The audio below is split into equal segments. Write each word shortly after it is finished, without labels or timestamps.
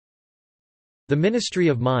The Ministry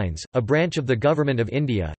of Mines, a branch of the Government of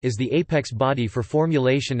India, is the apex body for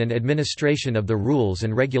formulation and administration of the rules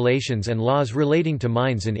and regulations and laws relating to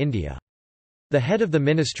mines in India. The head of the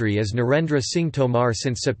ministry is Narendra Singh Tomar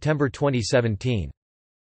since September 2017.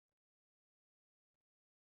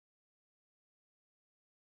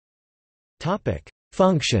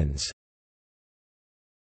 Functions.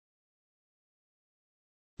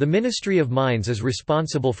 The Ministry of Mines is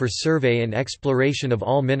responsible for survey and exploration of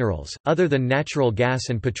all minerals, other than natural gas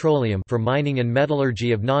and petroleum, for mining and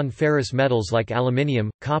metallurgy of non-ferrous metals like aluminium,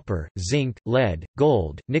 copper, zinc, lead,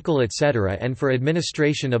 gold, nickel etc. and for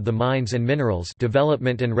administration of the Mines and Minerals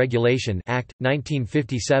Development and Regulation Act,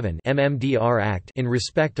 1957 MMDR Act in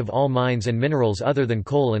respect of all mines and minerals other than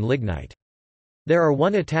coal and lignite. There are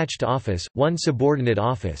 1 attached office, 1 subordinate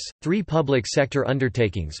office, 3 public sector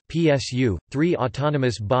undertakings (PSU), 3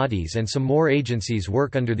 autonomous bodies and some more agencies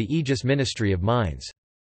work under the aegis Ministry of Mines.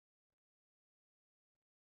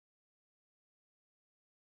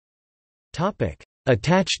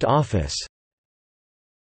 Attached office.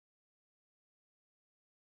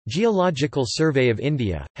 Geological Survey of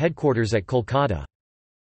India, headquarters at Kolkata.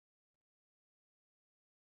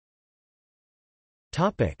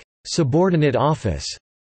 Subordinate office.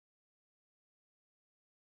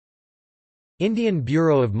 Indian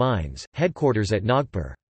Bureau of Mines, headquarters at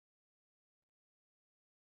Nagpur.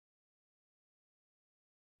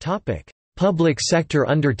 Public sector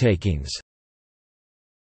undertakings.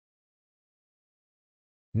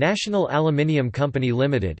 National Aluminium Company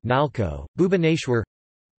Limited (NALCO), Bhubaneswar.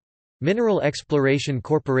 Mineral Exploration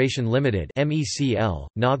Corporation Limited (MECL),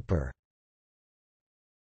 Nagpur.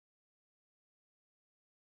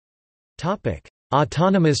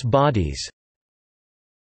 Autonomous bodies.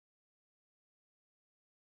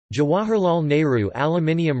 Jawaharlal Nehru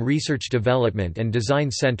Aluminium Research Development and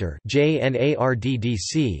Design Centre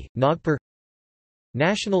JNARDDC, Nagpur.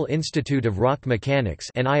 National Institute of Rock Mechanics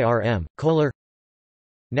NIRM, Kolar.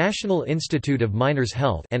 National Institute of Miners'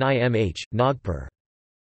 Health NIMH, Nagpur.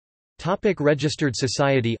 Registered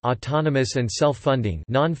Society Autonomous and Self-Funding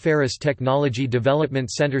Non-Ferrous Technology Development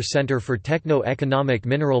Center for Techno-Economic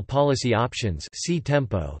Mineral Policy Options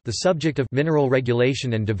 (TEMPO). The subject of mineral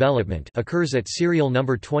regulation and development occurs at serial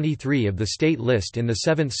number 23 of the state list in the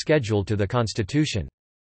 7th schedule to the Constitution.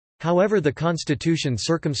 However, the Constitution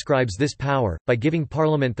circumscribes this power, by giving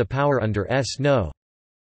Parliament the power under S. No.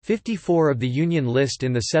 54 of the Union list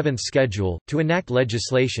in the 7th schedule, to enact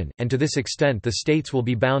legislation, and to this extent the states will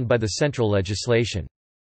be bound by the central legislation.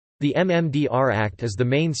 The MMDR Act is the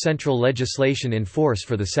main central legislation in force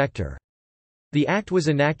for the sector. The Act was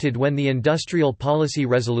enacted when the Industrial Policy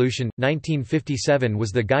Resolution, 1957 was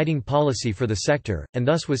the guiding policy for the sector, and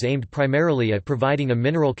thus was aimed primarily at providing a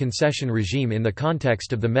mineral concession regime in the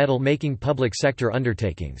context of the metal-making public sector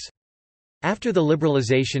undertakings. After the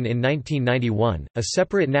liberalization in 1991, a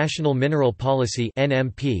separate National Mineral Policy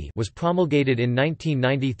 (NMP) was promulgated in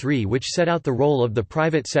 1993 which set out the role of the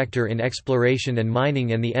private sector in exploration and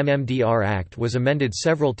mining, and the MMDR Act was amended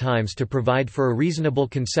several times to provide for a reasonable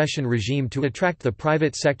concession regime to attract the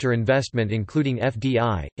private sector investment including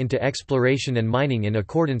FDI, into exploration and mining in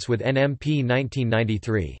accordance with NMP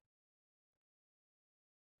 1993.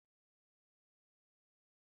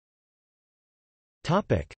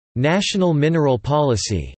 National Mineral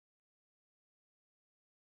Policy.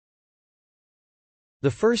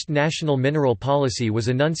 The first National Mineral Policy was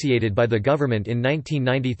enunciated by the government in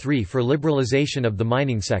 1993 for liberalization of the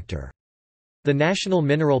mining sector. The National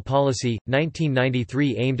Mineral Policy,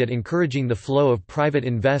 1993 aimed at encouraging the flow of private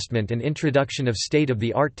investment and introduction of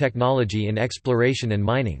state-of-the-art technology in exploration and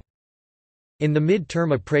mining. In the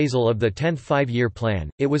mid-term appraisal of the 10th five-year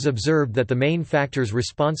plan, it was observed that the main factors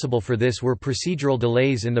responsible for this were procedural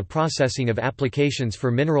delays in the processing of applications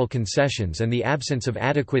for mineral concessions and the absence of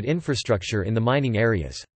adequate infrastructure in the mining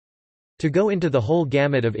areas. To go into the whole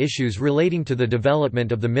gamut of issues relating to the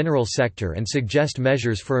development of the mineral sector and suggest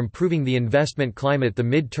measures for improving the investment climate, the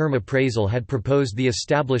mid-term appraisal had proposed the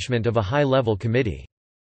establishment of a high-level committee.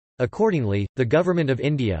 Accordingly, the Government of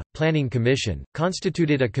India, Planning Commission,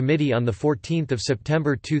 constituted a committee on 14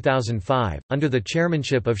 September 2005, under the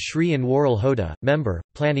chairmanship of Shri Anwarul Hoda, member,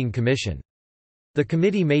 Planning Commission. The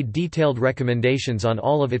committee made detailed recommendations on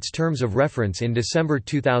all of its terms of reference in December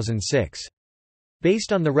 2006.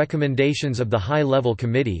 Based on the recommendations of the High-Level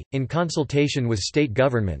Committee, in consultation with state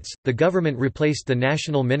governments, the government replaced the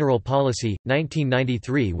National Mineral Policy,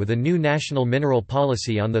 1993 with a new National Mineral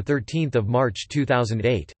Policy on 13 March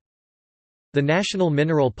 2008. The National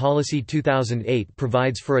Mineral Policy 2008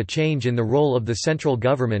 provides for a change in the role of the central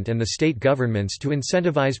government and the state governments to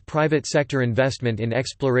incentivize private sector investment in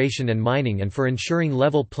exploration and mining and for ensuring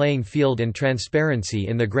level playing field and transparency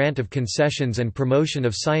in the grant of concessions and promotion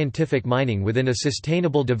of scientific mining within a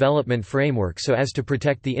sustainable development framework so as to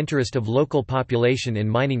protect the interest of local population in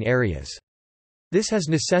mining areas. This has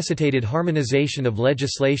necessitated harmonization of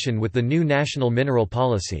legislation with the new national mineral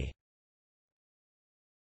policy.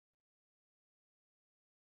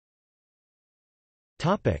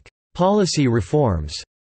 Policy reforms.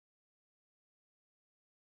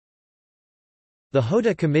 The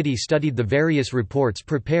HODA Committee studied the various reports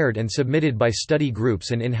prepared and submitted by study groups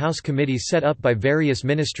and in-house committees set up by various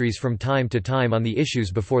ministries from time to time on the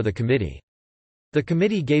issues before the committee. The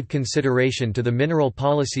committee gave consideration to the mineral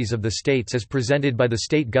policies of the states as presented by the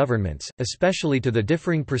state governments, especially to the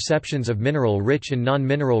differing perceptions of mineral-rich and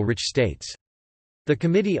non-mineral-rich states. The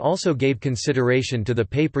committee also gave consideration to the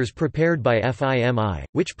papers prepared by FIMI,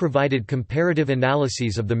 which provided comparative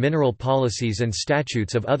analyses of the mineral policies and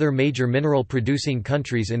statutes of other major mineral-producing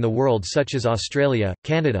countries in the world such as Australia,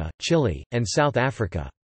 Canada, Chile, and South Africa.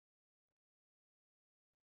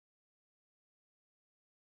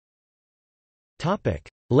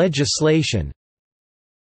 Legislation.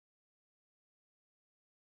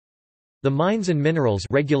 The Mines and Minerals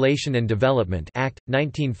Regulation and Development Act,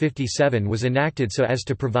 1957 was enacted so as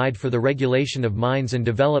to provide for the regulation of mines and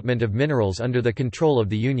development of minerals under the control of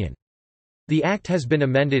the Union. The Act has been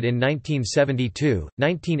amended in 1972,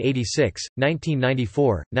 1986,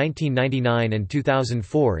 1994, 1999 and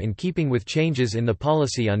 2004 in keeping with changes in the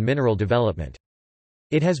policy on mineral development.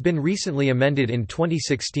 It has been recently amended in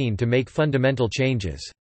 2016 to make fundamental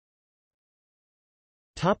changes.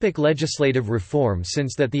 Legislative reform.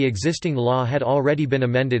 Since that the existing law had already been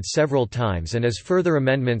amended several times and as further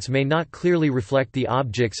amendments may not clearly reflect the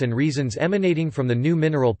objects and reasons emanating from the new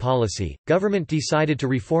mineral policy, government decided to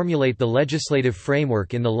reformulate the legislative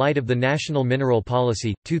framework in the light of the National Mineral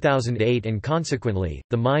Policy, 2008 and consequently,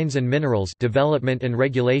 the Mines and Minerals Development and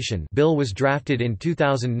Regulation Bill was drafted in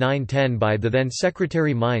 2009-10 by the then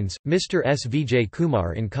Secretary Mines, Mr. S. Vijay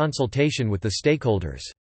Kumar in consultation with the stakeholders.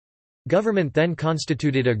 Government then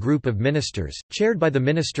constituted a group of ministers, chaired by the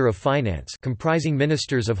Minister of Finance comprising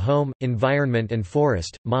Ministers of Home, Environment and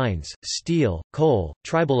Forest, Mines, Steel, Coal,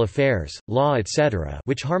 Tribal Affairs, Law etc.,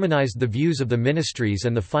 which harmonized the views of the ministries,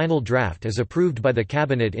 and the final draft as approved by the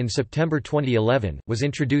Cabinet in September 2011, was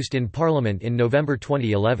introduced in Parliament in November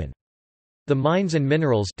 2011. The Mines and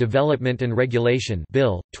Minerals Development and Regulation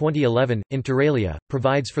Bill, 2011, inter alia,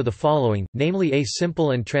 provides for the following, namely a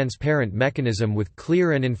simple and transparent mechanism with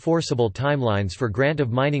clear and enforceable timelines for grant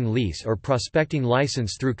of mining lease or prospecting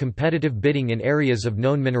license through competitive bidding in areas of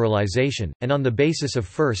known mineralization, and on the basis of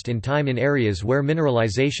first in time in areas where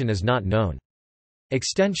mineralization is not known.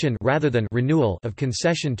 Extension rather than renewal of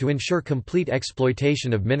concession to ensure complete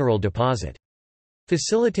exploitation of mineral deposit.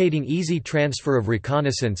 Facilitating easy transfer of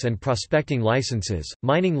reconnaissance and prospecting licenses.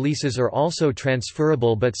 Mining leases are also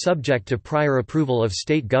transferable but subject to prior approval of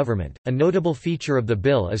state government. A notable feature of the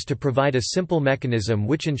bill is to provide a simple mechanism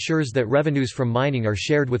which ensures that revenues from mining are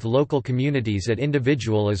shared with local communities at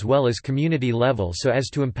individual as well as community level so as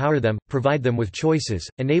to empower them, provide them with choices,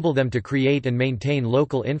 enable them to create and maintain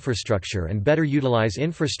local infrastructure and better utilize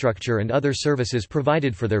infrastructure and other services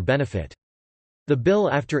provided for their benefit. The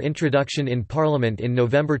bill, after introduction in Parliament in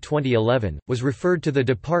November 2011, was referred to the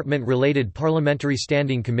Department-related Parliamentary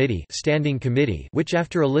Standing Committee which,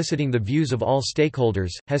 after eliciting the views of all stakeholders,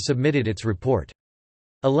 has submitted its report.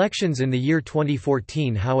 Elections in the year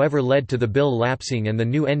 2014 however led to the bill lapsing, and the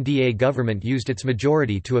new NDA government used its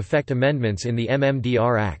majority to effect amendments in the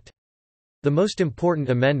MMDR Act. The most important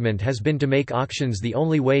amendment has been to make auctions the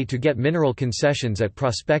only way to get mineral concessions at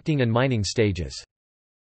prospecting and mining stages.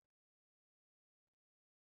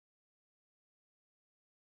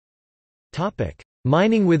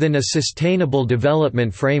 Mining within a sustainable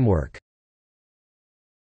development framework.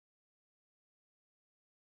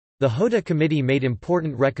 The HODA Committee made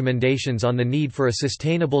important recommendations on the need for a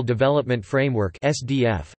Sustainable Development Framework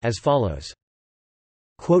 (SDF), as follows.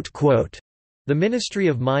 The Ministry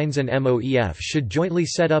of Mines and MOEF should jointly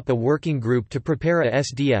set up a working group to prepare a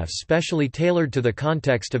SDF specially tailored to the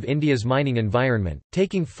context of India's mining environment,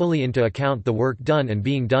 taking fully into account the work done and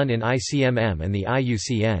being done in ICMM and the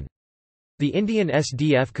IUCN. The Indian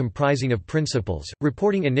SDF comprising of principles,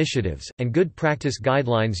 reporting initiatives, and good practice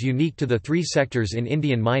guidelines unique to the three sectors in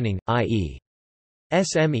Indian mining, i.e.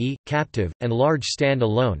 SME, captive, and large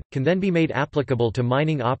stand-alone, can then be made applicable to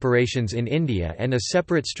mining operations in India, and a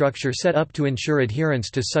separate structure set up to ensure adherence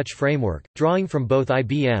to such framework, drawing from both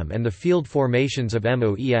IBM and the field formations of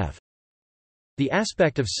MOEF. The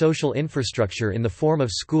aspect of social infrastructure in the form of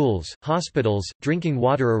schools, hospitals, drinking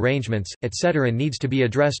water arrangements, etc. needs to be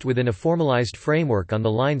addressed within a formalized framework on the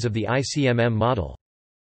lines of the ICMM model.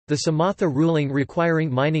 The Samatha ruling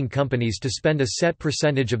requiring mining companies to spend a set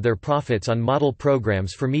percentage of their profits on model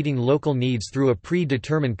programs for meeting local needs through a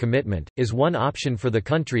pre-determined commitment, is one option for the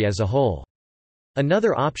country as a whole.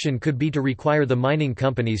 Another option could be to require the mining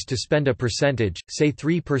companies to spend a percentage, say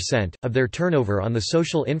 3%, of their turnover on the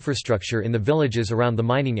social infrastructure in the villages around the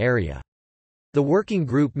mining area. The working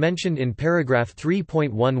group mentioned in paragraph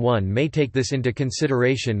 3.11 may take this into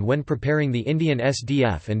consideration when preparing the Indian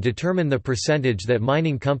SDF and determine the percentage that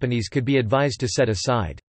mining companies could be advised to set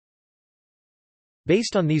aside.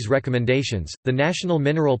 Based on these recommendations, the National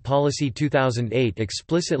Mineral Policy 2008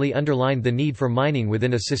 explicitly underlined the need for mining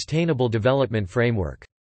within a sustainable development framework.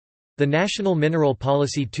 The National Mineral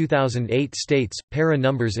Policy 2008 states, para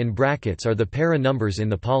numbers in brackets are the para numbers in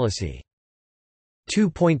the policy.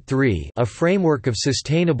 2.3 A framework of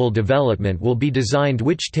sustainable development will be designed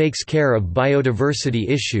which takes care of biodiversity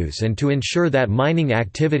issues and to ensure that mining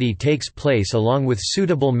activity takes place along with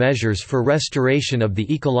suitable measures for restoration of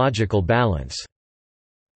the ecological balance.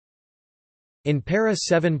 In para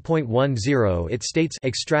 7.10 it states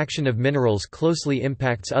extraction of minerals closely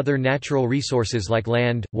impacts other natural resources like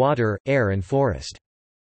land, water, air and forest.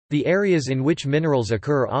 The areas in which minerals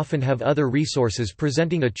occur often have other resources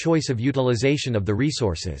presenting a choice of utilization of the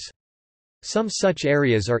resources. Some such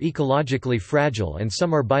areas are ecologically fragile and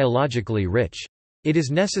some are biologically rich. It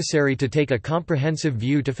is necessary to take a comprehensive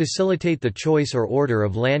view to facilitate the choice or order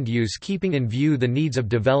of land use, keeping in view the needs of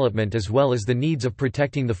development as well as the needs of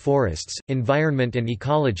protecting the forests, environment and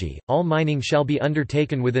ecology. All mining shall be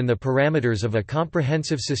undertaken within the parameters of a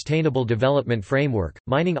comprehensive sustainable development framework.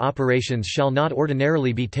 Mining operations shall not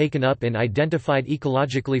ordinarily be taken up in identified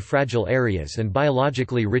ecologically fragile areas and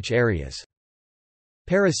biologically rich areas.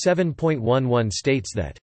 Para 7.11 states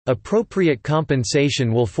that appropriate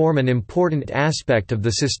compensation will form an important aspect of the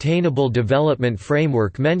sustainable development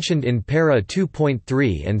framework mentioned in para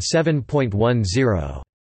 2.3 and 7.10.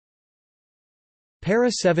 Para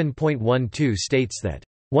 7.12 states that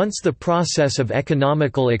once the process of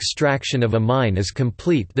economical extraction of a mine is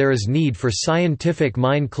complete, there is need for scientific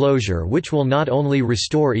mine closure which will not only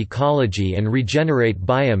restore ecology and regenerate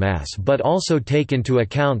biomass but also take into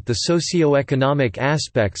account the socio-economic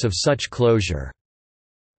aspects of such closure.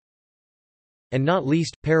 And not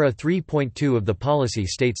least, para 3.2 of the policy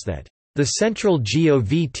states that the Central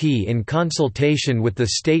GOVT in consultation with the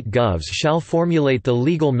state govs shall formulate the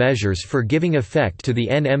legal measures for giving effect to the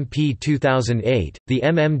NMP 2008. The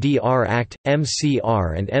MMDR Act,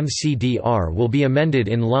 MCR and MCDR will be amended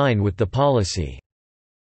in line with the policy.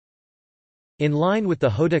 In line with the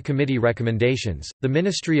HODA Committee recommendations, the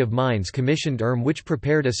Ministry of Mines commissioned which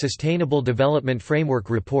prepared a Sustainable Development Framework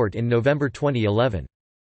report in November 2011.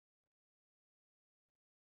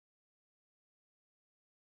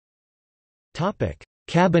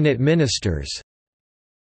 Cabinet ministers.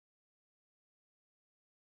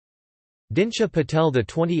 Dinsha Patel, the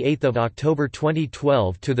 28th of October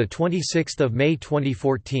 2012 to the 26th of May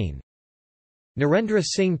 2014. Narendra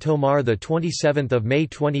Singh Tomar, the 27th of May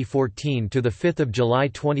 2014 to the 5th of July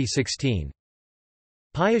 2016.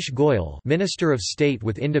 Piyush Goyal, Minister of State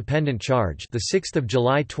with independent charge, the 6th of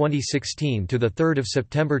July 2016 to the 3rd of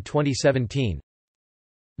September 2017.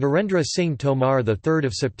 Narendra Singh Tomar, the 3rd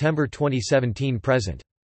of September 2017 present.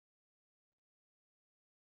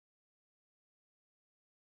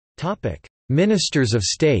 Topic: Ministers of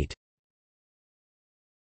State.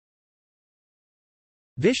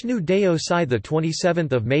 Vishnu Deo Sai, the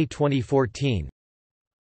 27th of May 2014.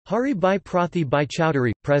 Hari Bhai Prathi Bhai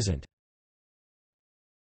Chowdhury present.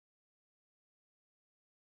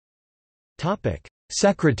 Topic: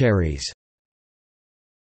 Secretaries.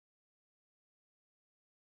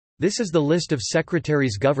 This is the list of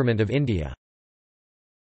Secretaries Government of India.